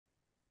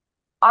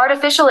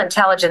Artificial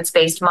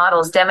intelligence-based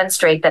models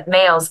demonstrate that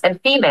males and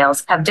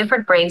females have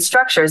different brain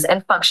structures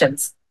and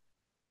functions.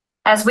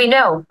 As we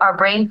know, our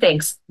brain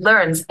thinks,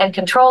 learns, and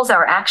controls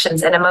our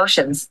actions and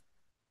emotions.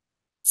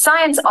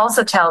 Science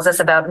also tells us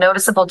about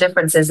noticeable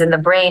differences in the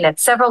brain at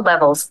several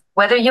levels,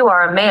 whether you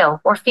are a male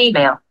or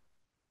female.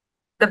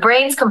 The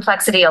brain's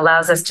complexity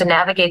allows us to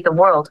navigate the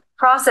world,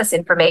 process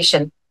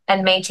information,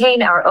 and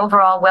maintain our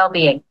overall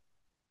well-being.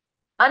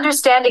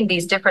 Understanding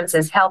these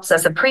differences helps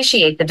us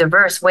appreciate the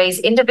diverse ways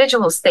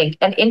individuals think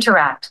and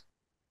interact.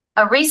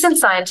 A recent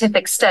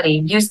scientific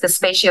study used the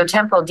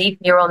spatiotemporal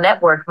deep neural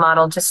network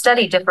model to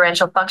study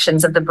differential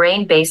functions of the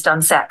brain based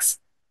on sex.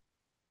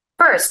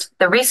 First,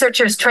 the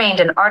researchers trained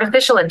an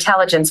artificial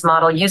intelligence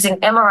model using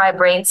MRI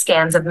brain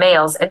scans of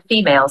males and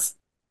females.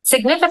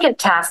 Significant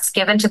tasks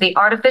given to the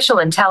artificial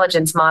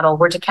intelligence model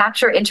were to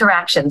capture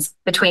interactions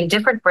between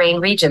different brain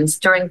regions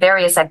during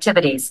various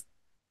activities.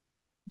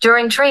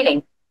 During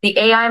training, the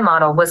AI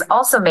model was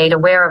also made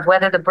aware of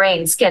whether the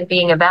brain scan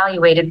being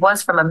evaluated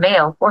was from a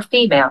male or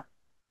female.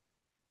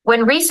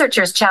 When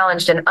researchers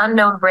challenged an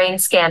unknown brain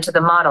scan to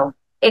the model,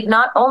 it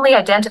not only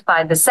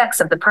identified the sex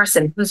of the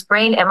person whose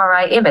brain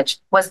MRI image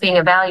was being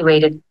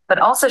evaluated, but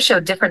also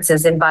showed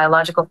differences in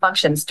biological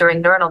functions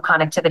during neuronal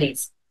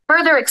connectivities.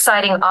 Further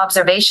exciting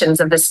observations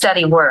of the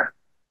study were: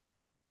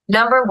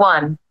 Number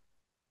 1.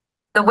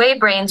 The way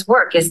brains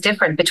work is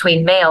different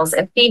between males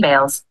and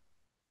females.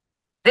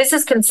 This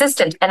is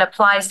consistent and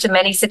applies to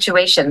many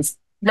situations,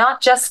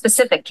 not just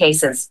specific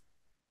cases.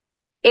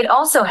 It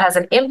also has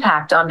an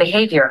impact on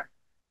behavior.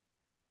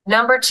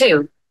 Number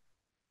 2.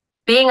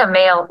 Being a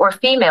male or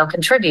female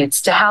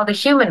contributes to how the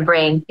human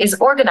brain is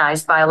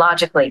organized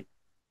biologically.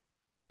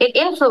 It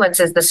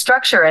influences the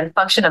structure and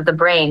function of the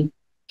brain,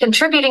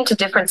 contributing to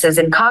differences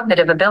in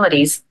cognitive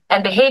abilities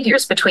and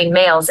behaviors between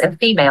males and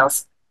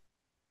females.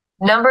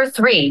 Number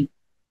 3.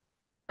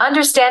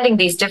 Understanding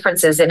these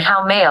differences in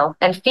how male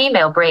and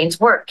female brains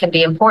work can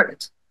be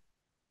important.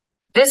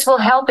 This will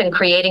help in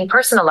creating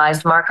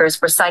personalized markers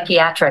for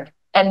psychiatric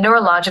and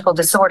neurological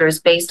disorders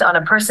based on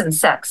a person's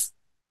sex.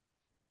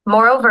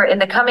 Moreover, in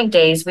the coming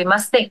days, we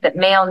must think that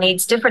male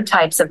needs different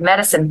types of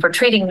medicine for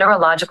treating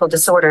neurological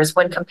disorders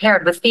when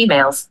compared with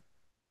females.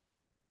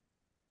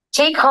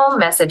 Take-home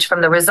message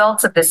from the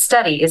results of this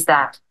study is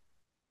that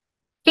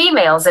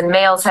females and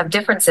males have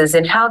differences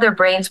in how their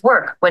brains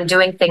work when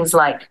doing things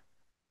like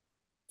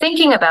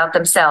thinking about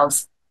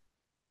themselves,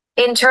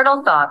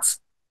 internal thoughts,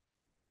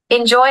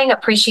 enjoying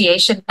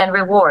appreciation and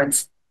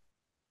rewards,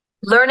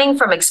 learning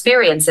from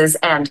experiences,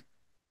 and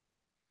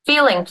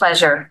feeling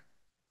pleasure.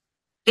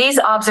 These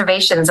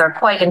observations are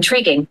quite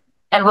intriguing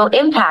and will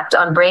impact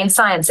on brain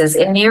sciences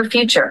in near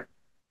future.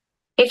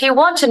 If you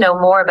want to know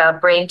more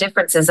about brain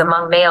differences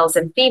among males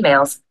and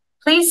females,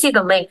 please see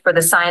the link for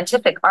the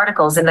scientific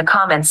articles in the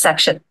comments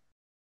section.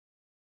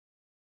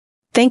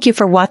 Thank you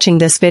for watching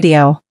this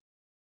video.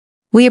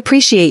 We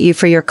appreciate you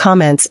for your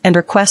comments and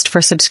request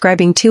for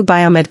subscribing to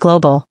Biomed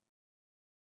Global.